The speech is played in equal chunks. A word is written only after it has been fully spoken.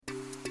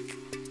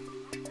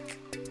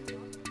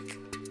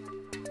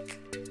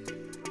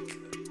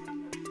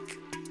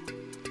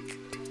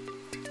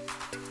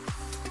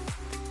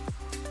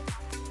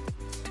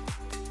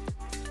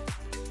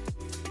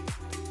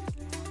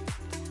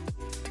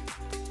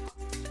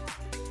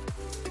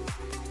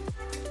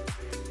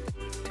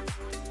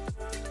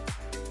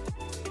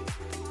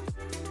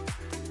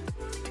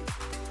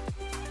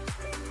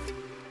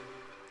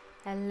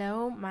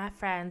Hello, my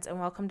friends, and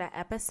welcome to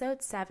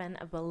episode 7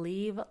 of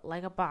Believe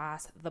Like a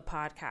Boss, the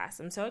podcast.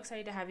 I'm so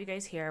excited to have you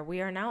guys here. We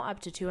are now up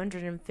to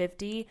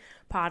 250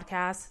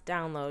 podcast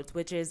downloads,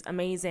 which is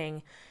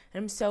amazing.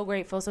 And I'm so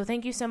grateful. So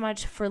thank you so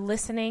much for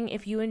listening.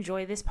 If you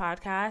enjoy this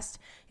podcast,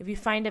 if you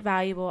find it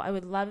valuable, I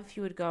would love if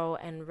you would go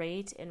and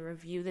rate and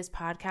review this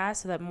podcast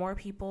so that more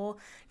people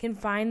can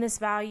find this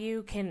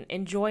value, can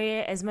enjoy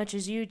it as much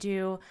as you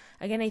do.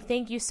 Again, I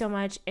thank you so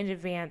much in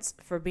advance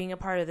for being a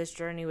part of this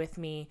journey with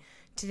me.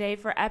 Today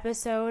for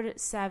episode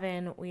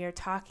 7, we are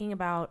talking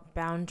about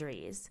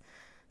boundaries.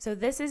 So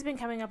this has been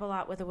coming up a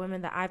lot with the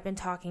women that I've been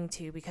talking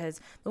to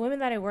because the women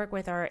that I work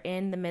with are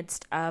in the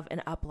midst of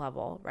an up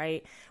level,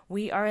 right?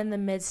 We are in the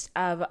midst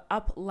of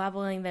up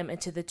leveling them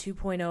into the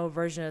 2.0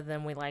 version of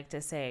them, we like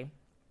to say.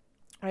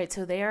 Right,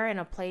 so they are in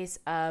a place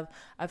of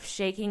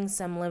shaking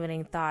some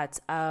limiting thoughts,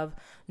 of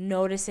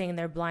noticing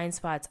their blind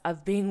spots,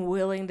 of being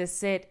willing to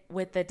sit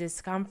with the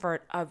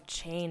discomfort of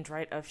change,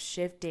 right, of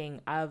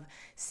shifting, of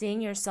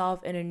seeing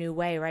yourself in a new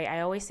way, right? I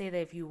always say that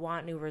if you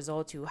want new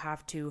results, you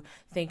have to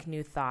think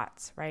new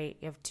thoughts, right?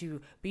 You have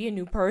to be a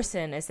new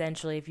person,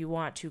 essentially, if you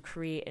want to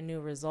create a new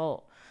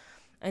result.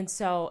 And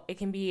so it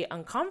can be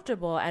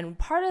uncomfortable. And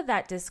part of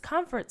that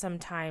discomfort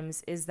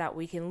sometimes is that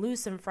we can lose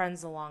some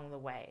friends along the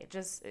way.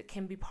 It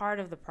can be part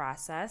of the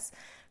process,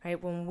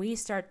 right? When we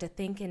start to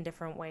think in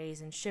different ways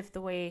and shift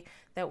the way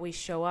that we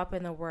show up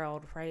in the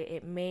world, right?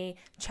 It may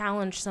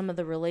challenge some of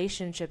the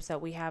relationships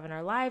that we have in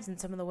our lives. And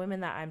some of the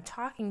women that I'm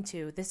talking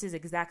to, this is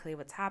exactly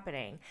what's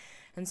happening.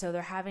 And so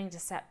they're having to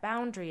set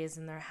boundaries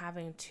and they're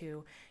having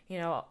to,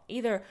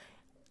 either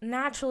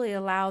naturally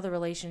allow the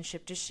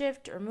relationship to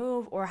shift or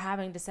move or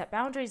having to set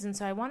boundaries. And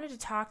so I wanted to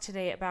talk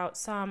today about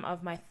some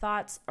of my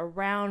thoughts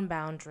around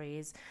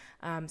boundaries.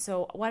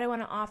 So what I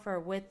want to offer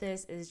with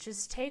this is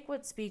just take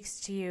what speaks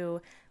to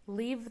you,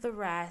 leave the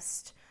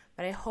rest,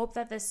 but I hope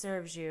that this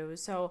serves you.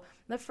 So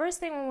the first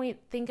thing when we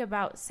think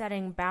about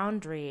setting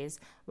boundaries,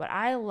 what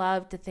I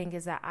love to think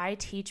is that I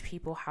teach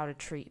people how to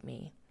treat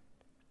me,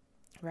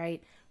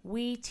 right?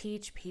 We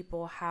teach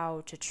people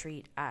how to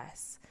treat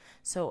us.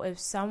 So if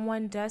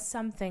someone does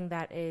something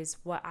that is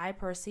what I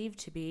perceive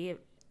to be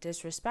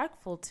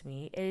disrespectful to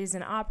me, it is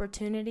an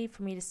opportunity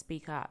for me to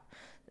speak up.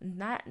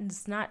 That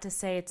is not to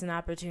say it's an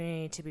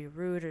opportunity to be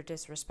rude or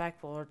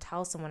disrespectful or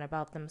tell someone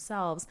about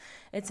themselves.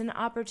 It's an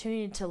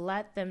opportunity to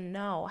let them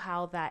know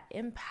how that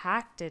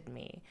impacted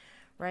me,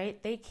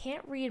 right? They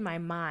can't read my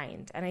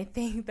mind. And I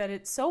think that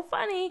it's so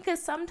funny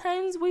because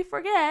sometimes we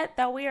forget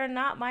that we are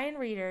not mind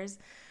readers.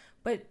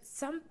 But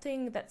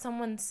something that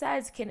someone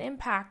says can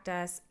impact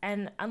us.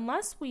 And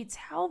unless we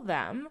tell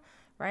them,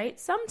 right,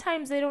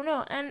 sometimes they don't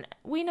know. And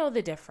we know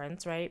the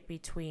difference, right,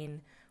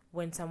 between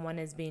when someone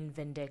is being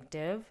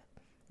vindictive,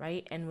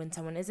 right, and when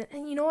someone isn't.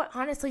 And you know what?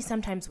 Honestly,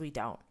 sometimes we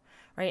don't,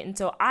 right? And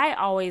so I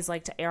always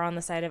like to err on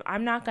the side of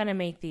I'm not going to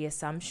make the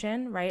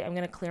assumption, right? I'm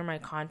going to clear my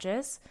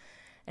conscience.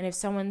 And if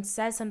someone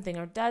says something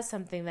or does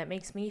something that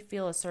makes me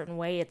feel a certain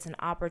way, it's an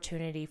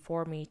opportunity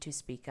for me to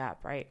speak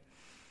up, right?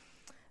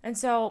 And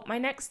so my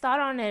next thought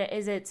on it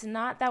is it's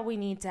not that we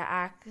need to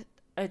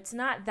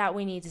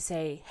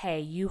say, hey,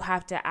 you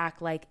have to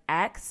act like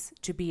X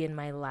to be in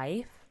my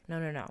life.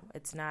 No.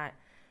 It's not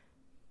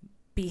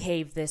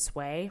behave this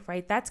way,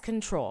 right? That's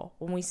control.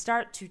 When we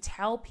start to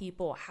tell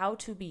people how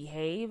to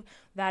behave,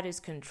 that is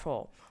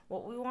control.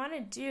 What we want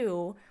to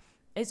do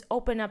is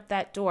open up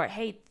that door.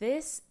 Hey,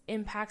 this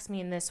impacts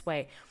me in this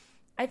way.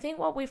 I think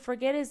what we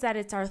forget is that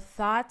it's our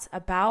thoughts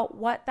about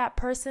what that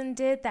person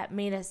did that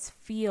made us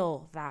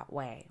feel that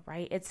way,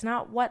 right? It's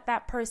not what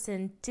that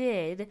person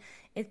did,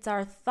 it's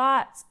our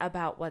thoughts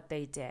about what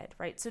they did,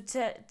 right? So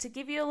to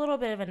give you a little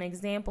bit of an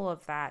example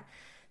of that,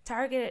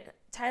 Tyler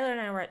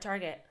and I were at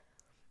Target,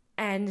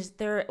 and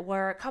there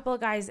were a couple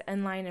of guys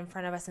in line in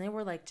front of us, and they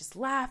were like just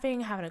laughing,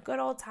 having a good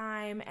old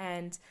time,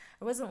 and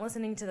I wasn't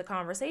listening to the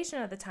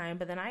conversation at the time,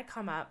 but then I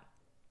come up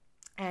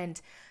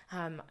and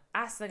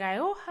asked the guy,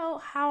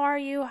 how are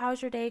you?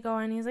 How's your day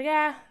going? He's like,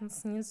 yeah,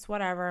 it's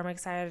whatever. I'm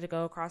excited to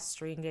go across the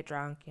street and get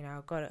drunk,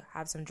 go to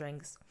have some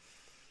drinks,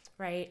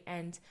 right?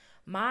 And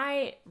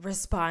my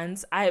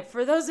response,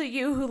 for those of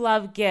you who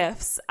love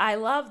GIFs, I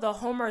love the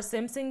Homer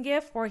Simpson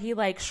GIF where he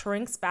like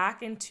shrinks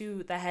back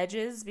into the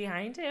hedges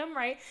behind him,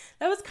 right?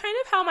 That was kind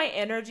of how my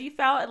energy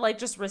felt. It like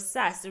just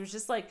recessed. It was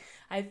just like,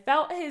 I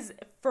felt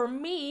for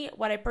me,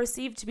 what I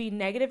perceived to be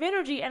negative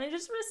energy, and it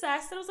just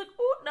recessed. And I was like,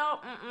 oh,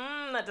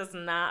 no, that does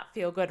not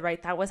feel good,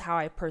 right? That was how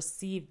I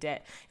perceived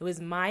it. It was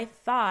my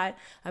thought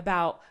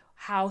about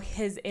how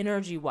his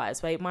energy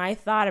was, right? My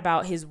thought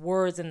about his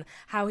words and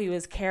how he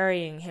was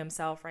carrying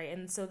himself, right?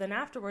 And so then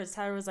afterwards,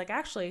 Tyler was like,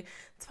 actually,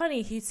 it's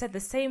funny. He said the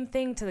same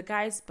thing to the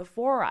guys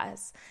before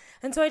us.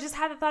 And so I just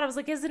had the thought, I was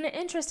like, isn't it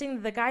interesting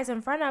that the guys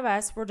in front of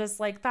us were just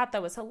like, thought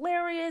that was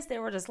hilarious. They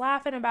were just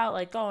laughing about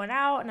like going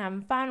out and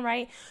having fun,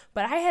 right?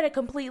 But I had a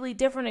completely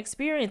different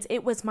experience.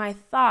 It was my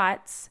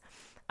thoughts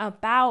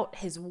about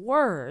his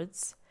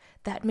words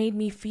that made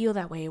me feel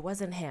that way. It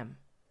wasn't him,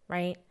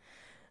 right?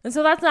 And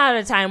so that's not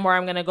a time where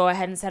I'm going to go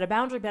ahead and set a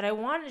boundary, but I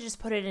want to just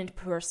put it into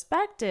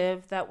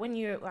perspective that when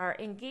you are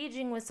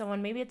engaging with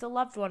someone, maybe it's a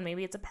loved one,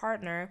 maybe it's a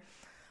partner,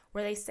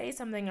 where they say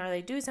something or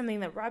they do something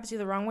that rubs you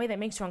the wrong way, that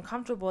makes you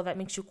uncomfortable, that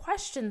makes you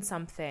question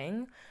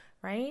something,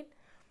 right?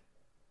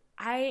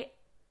 I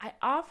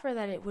offer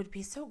that it would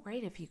be so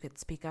great if you could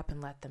speak up and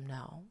let them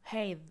know,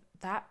 hey,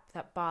 that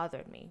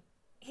bothered me.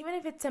 Even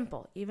if it's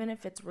simple, even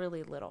if it's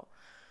really little,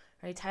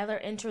 right? Tyler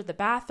entered the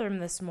bathroom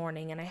this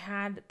morning and I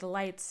had the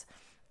lights,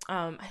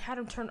 I had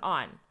them turned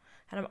on.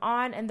 Had them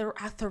on and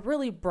they're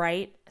really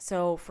bright.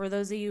 So for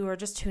those of you who are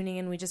just tuning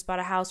in, we just bought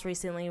a house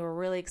recently. We're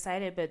really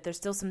excited, but there's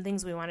still some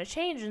things we want to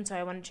change. And so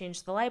I want to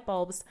change the light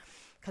bulbs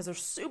because they're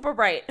super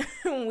bright.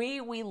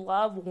 We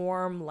love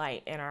warm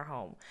light in our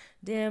home.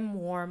 Dim,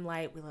 warm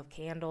light. We love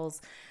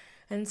candles.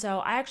 And so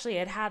I actually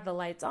had the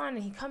lights on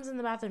and he comes in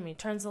the bathroom and he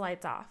turns the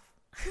lights off.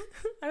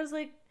 I was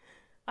like,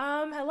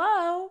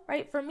 hello,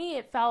 right? For me,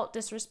 it felt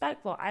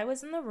disrespectful. I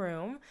was in the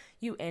room.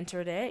 You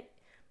entered it.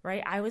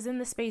 Right? I was in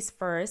the space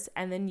first,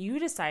 and then you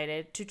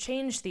decided to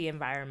change the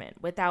environment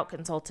without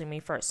consulting me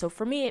first. So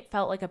for me, it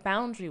felt like a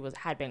boundary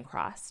had been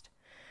crossed,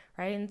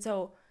 right? And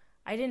so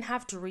I didn't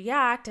have to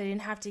react. I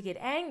didn't have to get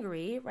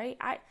angry, right?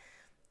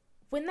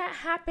 When that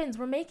happens,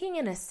 we're making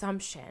an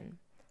assumption,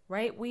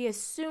 right? We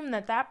assume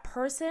that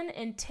person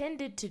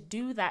intended to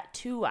do that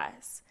to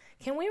us.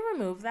 Can we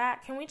remove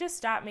that? Can we just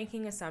stop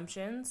making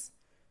assumptions?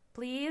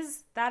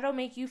 Please? That'll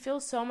make you feel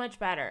so much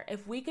better.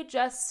 If we could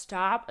just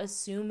stop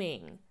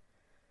assuming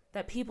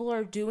that people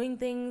are doing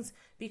things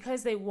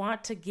because they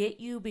want to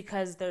get you,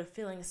 because they're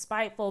feeling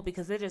spiteful,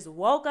 because they just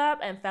woke up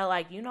and felt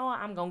like, you know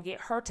what, I'm going to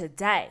get her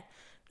today.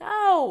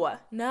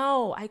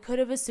 No, I could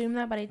have assumed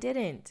that, but I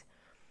didn't,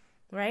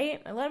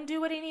 right? I let him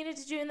do what he needed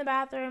to do in the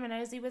bathroom, and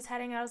as he was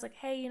heading out, I was like,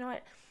 hey, you know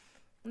what,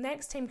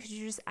 next time could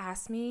you just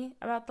ask me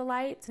about the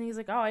lights? And he's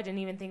like, oh, I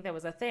didn't even think that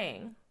was a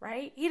thing,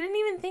 right? He didn't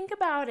even think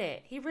about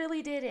it. He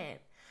really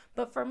didn't.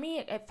 But for me,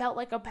 it felt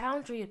like a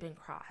boundary had been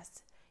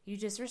crossed. You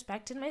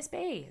disrespected my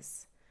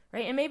space.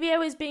 Right? And maybe I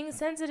was being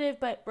sensitive,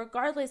 but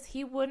regardless,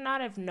 he would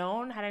not have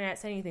known had I not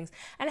said anything.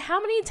 And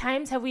how many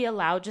times have we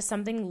allowed just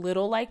something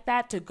little like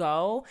that to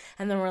go?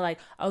 And then we're like,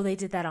 oh, they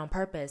did that on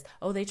purpose.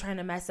 Oh, they trying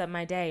to mess up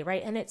my day,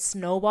 right? And it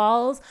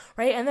snowballs,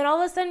 right? And then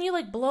all of a sudden you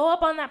like blow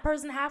up on that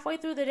person halfway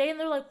through the day and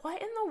they're like,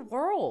 what in the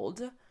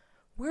world?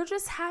 We're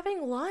just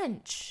having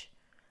lunch.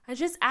 I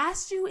just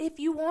asked you if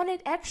you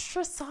wanted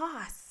extra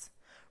sauce,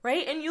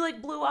 right? And you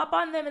like blew up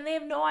on them and they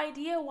have no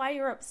idea why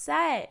you're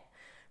upset.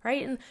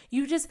 Right?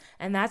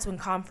 And that's when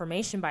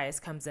confirmation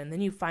bias comes in.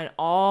 Then you find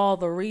all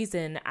the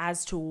reason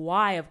as to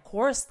why, of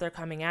course, they're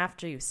coming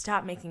after you.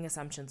 Stop making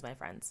assumptions, my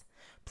friends.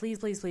 Please,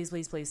 please, please,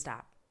 please, please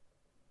stop.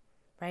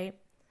 Right?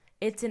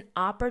 It's an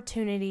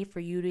opportunity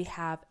for you to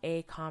have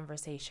a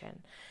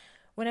conversation.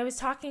 When I was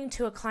talking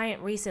to a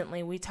client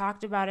recently, we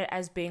talked about it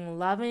as being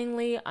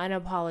lovingly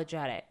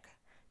unapologetic.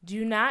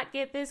 Do not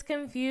get this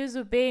confused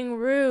with being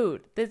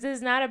rude. This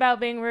is not about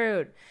being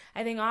rude.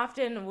 I think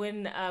often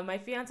when my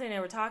fiance and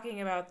I were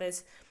talking about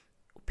this,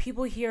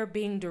 people hear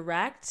being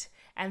direct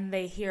and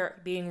they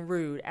hear being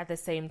rude at the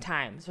same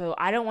time. So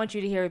I don't want you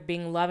to hear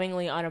being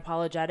lovingly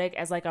unapologetic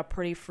as like a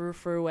pretty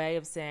frou-frou way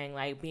of saying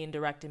like being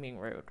direct and being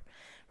rude,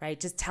 right?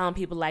 Just telling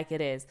people like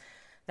it is.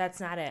 That's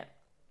not it.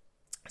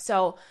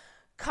 So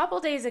a couple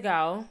days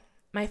ago,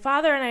 my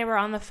father and I were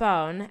on the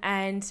phone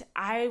and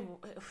I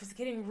was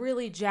getting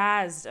really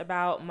jazzed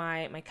about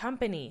my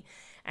company.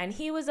 And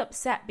he was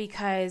upset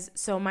because,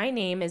 so my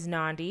name is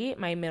Nandi,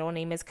 my middle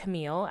name is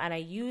Camille, and I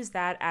use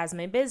that as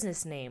my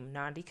business name,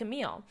 Nandi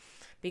Camille,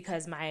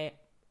 because my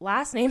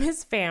last name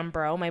is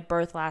Fambro, my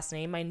birth last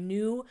name. My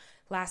new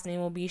last name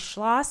will be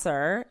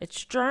Schlosser.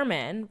 It's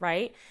German,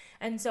 right?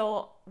 And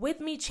so with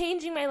me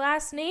changing my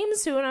last name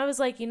soon, I was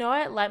like, you know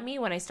what?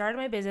 When I started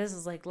my business, I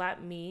was like,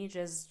 let me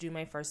just do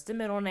my first and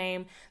middle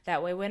name.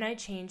 That way when I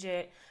change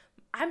it,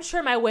 I'm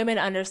sure my women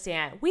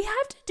understand. We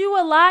have to do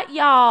a lot,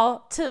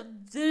 y'all, to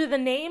do the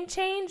name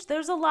change.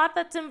 There's a lot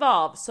that's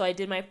involved. So I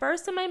did my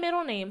first and my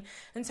middle name.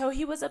 And so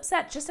he was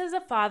upset. Just as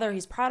a father,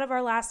 he's proud of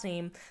our last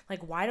name.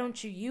 Like, why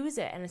don't you use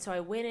it? And so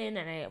I went in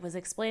and I was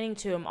explaining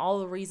to him all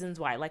the reasons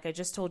why, like I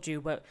just told you,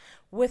 but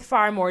with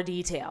far more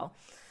detail.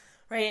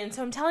 Right? And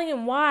so I'm telling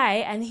him why.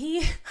 And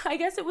I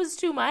guess it was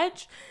too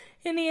much.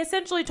 And he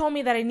essentially told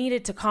me that I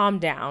needed to calm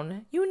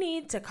down. You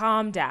need to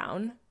calm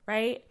down,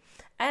 right?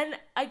 And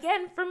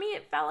again, for me,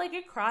 it felt like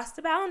it crossed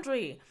the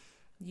boundary.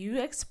 You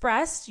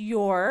expressed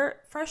your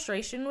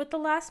frustration with the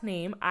last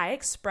name. I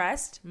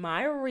expressed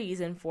my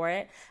reason for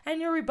it. And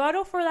your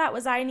rebuttal for that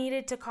was I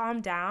needed to calm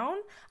down.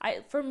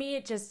 For me,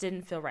 it just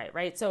didn't feel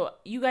right? So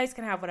you guys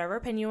can have whatever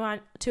opinion you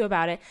want to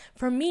about it.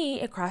 For me,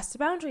 it crossed the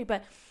boundary.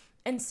 But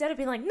instead of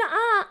being like, nah,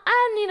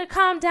 I need to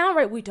calm down,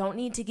 right? We don't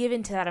need to give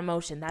into that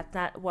emotion. That's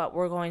not what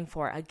we're going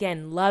for.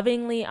 Again,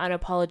 lovingly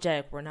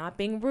unapologetic. We're not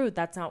being rude.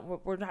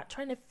 We're not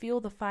trying to fuel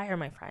the fire,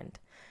 my friend,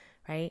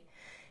 right?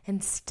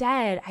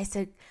 Instead, I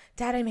said,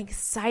 Dad, I'm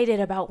excited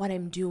about what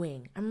I'm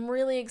doing. I'm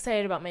really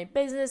excited about my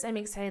business. I'm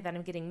excited that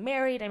I'm getting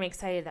married. I'm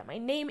excited that my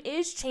name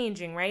is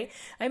changing, right?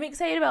 I'm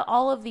excited about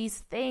all of these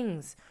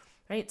things,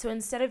 right? So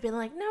instead of being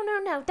like,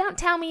 no, don't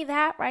tell me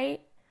that, right?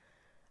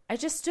 I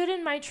just stood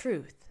in my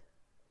truth.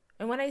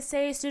 And when I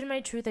say I stood in my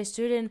truth, I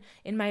stood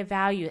in my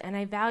value, and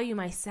I value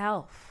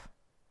myself,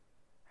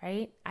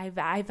 right? I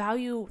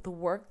value the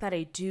work that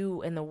I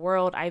do in the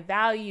world. I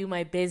value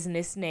my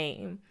business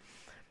name,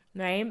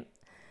 right?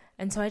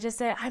 And so I just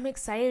said, I'm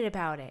excited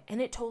about it.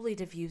 And it totally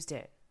diffused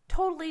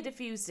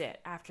it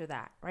after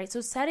that, right?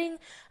 So setting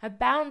a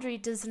boundary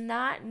does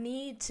not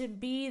need to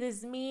be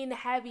this mean,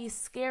 heavy,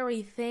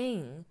 scary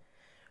thing,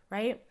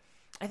 right?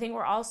 I think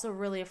we're also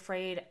really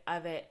afraid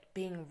of it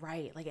being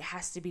right. Like it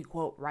has to be,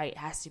 quote, right. It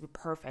has to be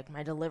perfect.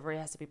 My delivery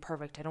has to be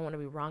perfect. I don't want to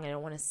be wrong. I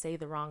don't want to say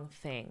the wrong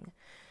thing,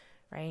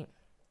 right?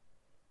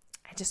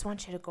 I just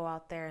want you to go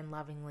out there and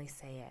lovingly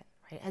say it,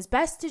 right? As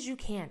best as you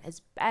can,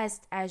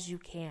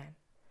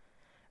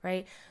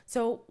 right?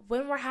 So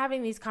when we're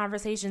having these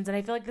conversations, and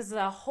I feel like this is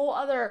a whole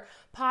other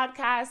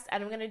podcast,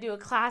 and I'm going to do a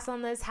class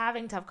on this,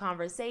 having tough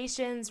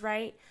conversations,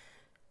 right?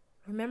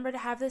 Remember to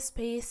have this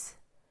space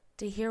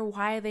to hear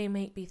why they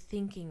might be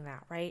thinking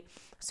that, right?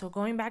 So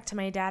going back to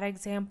my dad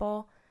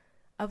example,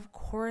 of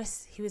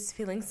course he was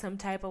feeling some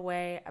type of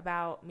way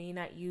about me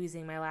not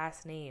using my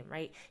last name,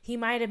 right? He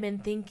might have been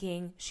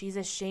thinking, she's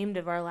ashamed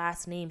of our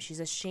last name.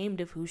 She's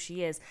ashamed of who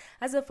she is.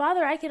 As a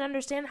father, I can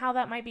understand how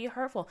that might be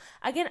hurtful.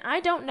 Again, I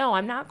don't know.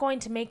 I'm not going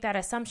to make that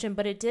assumption,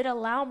 but it did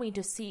allow me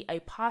to see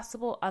a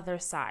possible other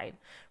side,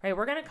 right?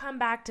 We're going to come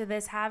back to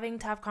this. Having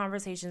tough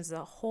conversations is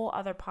a whole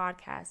other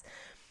podcast.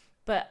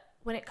 But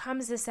when it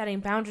comes to setting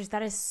boundaries,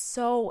 that is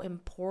so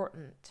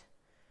important,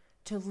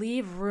 to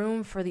leave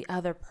room for the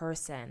other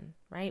person,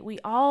 right? We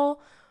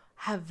all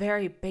have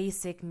very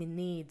basic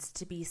needs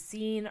to be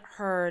seen,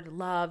 heard,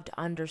 loved,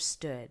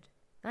 understood.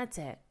 That's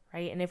it,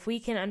 right? And if we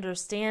can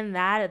understand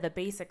that at the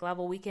basic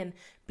level, we can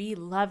be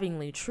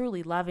lovingly,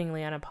 truly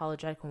lovingly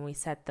unapologetic when we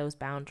set those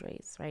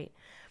boundaries, right?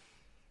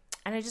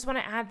 And I just want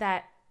to add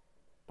that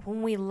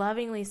when we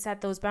lovingly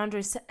set those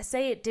boundaries,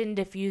 say it didn't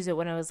diffuse it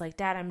when I was like,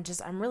 Dad,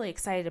 I'm really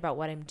excited about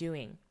what I'm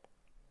doing.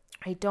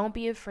 Right? Don't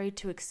be afraid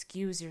to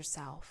excuse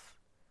yourself.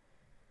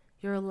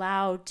 You're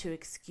allowed to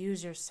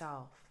excuse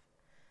yourself,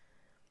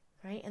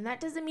 right? And that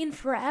doesn't mean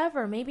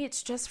forever. Maybe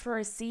it's just for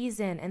a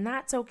season, and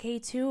that's okay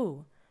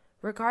too.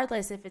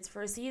 Regardless if it's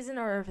for a season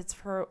or if it's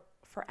for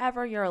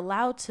forever, you're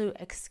allowed to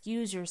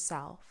excuse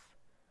yourself,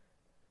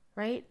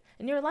 right?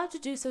 And you're allowed to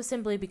do so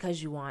simply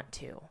because you want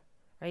to,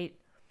 right?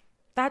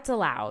 That's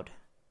allowed.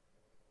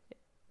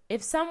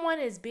 If someone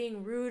is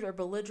being rude or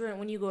belligerent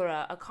when you go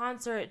to a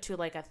concert, to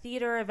like a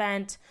theater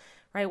event,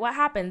 right? What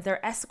happens?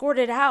 They're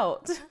escorted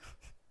out,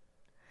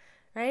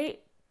 right?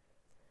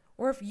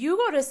 Or if you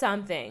go to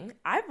something,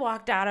 I've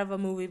walked out of a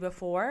movie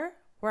before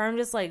where I'm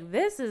just like,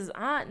 this is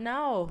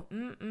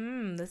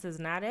this is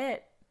not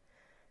it,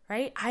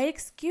 right? I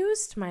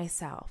excused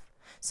myself.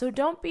 So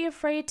don't be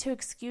afraid to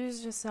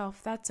excuse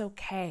yourself. That's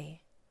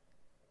okay,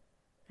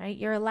 right?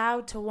 You're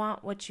allowed to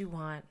want what you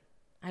want.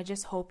 I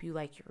just hope you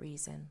like your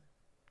reason.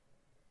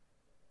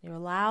 You're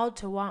allowed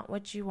to want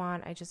what you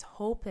want. I just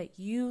hope that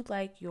you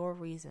like your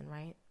reason,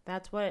 right?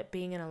 That's what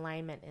being in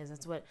alignment is.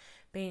 That's what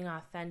being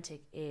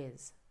authentic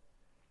is,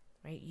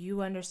 right?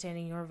 You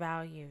understanding your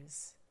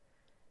values,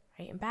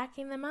 right? And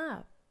backing them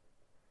up.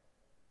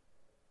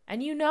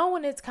 And you know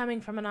when it's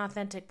coming from an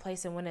authentic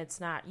place and when it's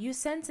not. You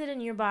sense it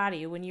in your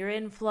body when you're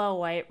in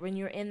flow, right? When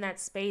you're in that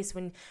space,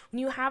 when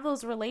you have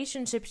those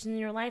relationships in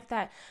your life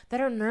that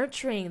are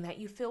nurturing, that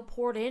you feel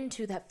poured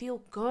into, that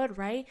feel good,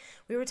 right?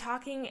 We were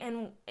talking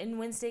in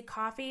Wednesday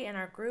Coffee in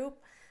our group,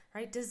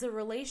 right? Does the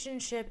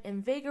relationship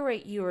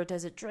invigorate you or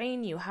does it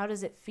drain you? How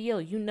does it feel?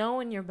 You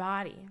know in your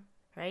body,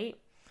 right?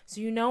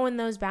 So you know when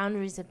those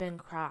boundaries have been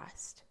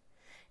crossed.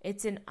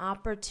 It's an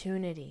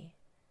opportunity.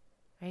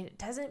 Right? It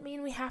doesn't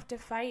mean we have to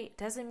fight. It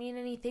doesn't mean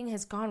anything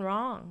has gone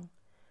wrong.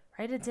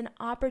 Right? It's an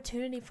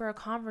opportunity for a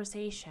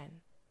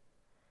conversation.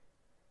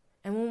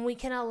 And when we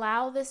can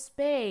allow the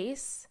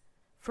space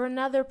for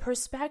another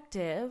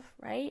perspective,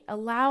 right?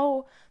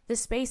 Allow the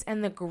space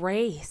and the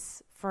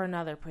grace for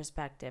another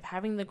perspective.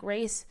 Having the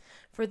grace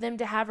for them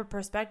to have a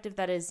perspective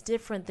that is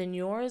different than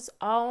yours.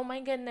 Oh my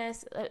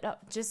goodness.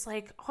 Just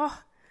like,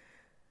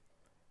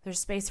 there's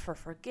space for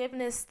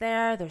forgiveness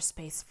there. There's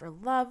space for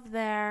love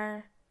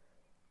there.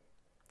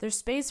 There's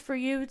space for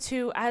you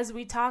to, as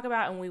we talk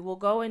about, and we will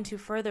go into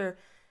further,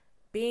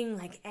 being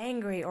like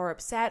angry or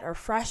upset or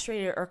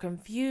frustrated or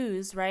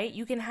confused, right?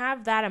 You can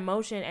have that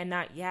emotion and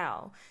not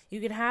yell.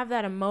 You can have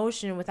that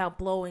emotion without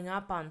blowing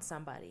up on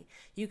somebody.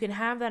 You can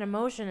have that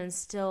emotion and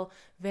still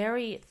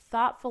very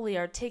thoughtfully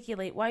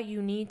articulate what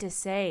you need to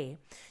say.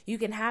 You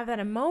can have that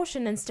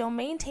emotion and still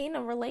maintain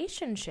a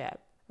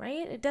relationship,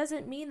 right? It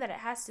doesn't mean that it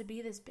has to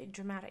be this big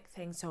dramatic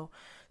thing. So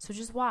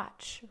just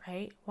watch,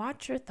 right?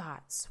 Watch your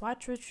thoughts.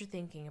 Watch what you're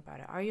thinking about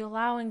it. Are you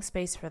allowing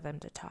space for them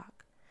to talk?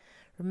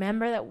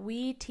 Remember that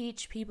we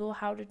teach people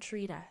how to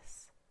treat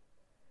us.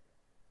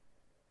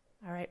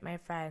 All right, my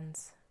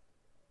friends.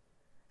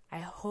 I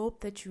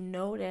hope that you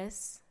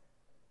notice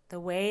the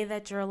way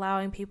that you're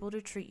allowing people to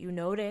treat you.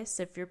 Notice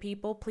if you're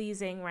people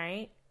pleasing,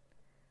 right?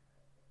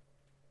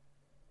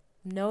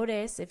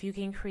 notice if you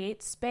can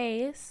create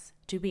space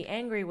to be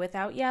angry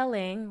without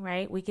yelling,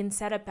 right? We can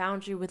set a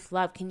boundary with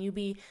love. Can you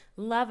be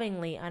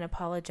lovingly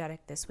unapologetic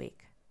this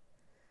week?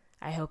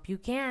 I hope you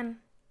can.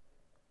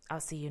 I'll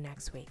see you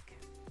next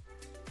week.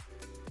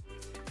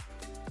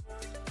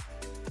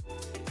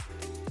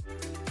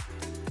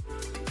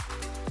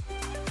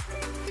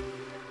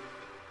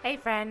 Hey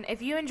friend,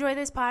 if you enjoy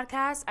this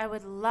podcast, I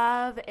would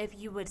love if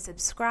you would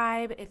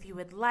subscribe, if you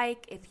would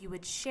like, if you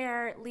would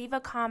share, leave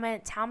a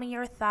comment, tell me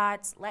your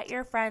thoughts, let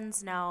your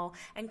friends know,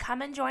 and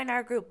come and join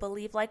our group,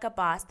 Believe Like a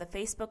Boss, the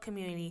Facebook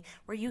community,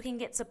 where you can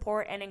get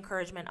support and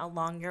encouragement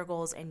along your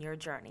goals and your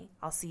journey.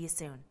 I'll see you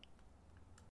soon.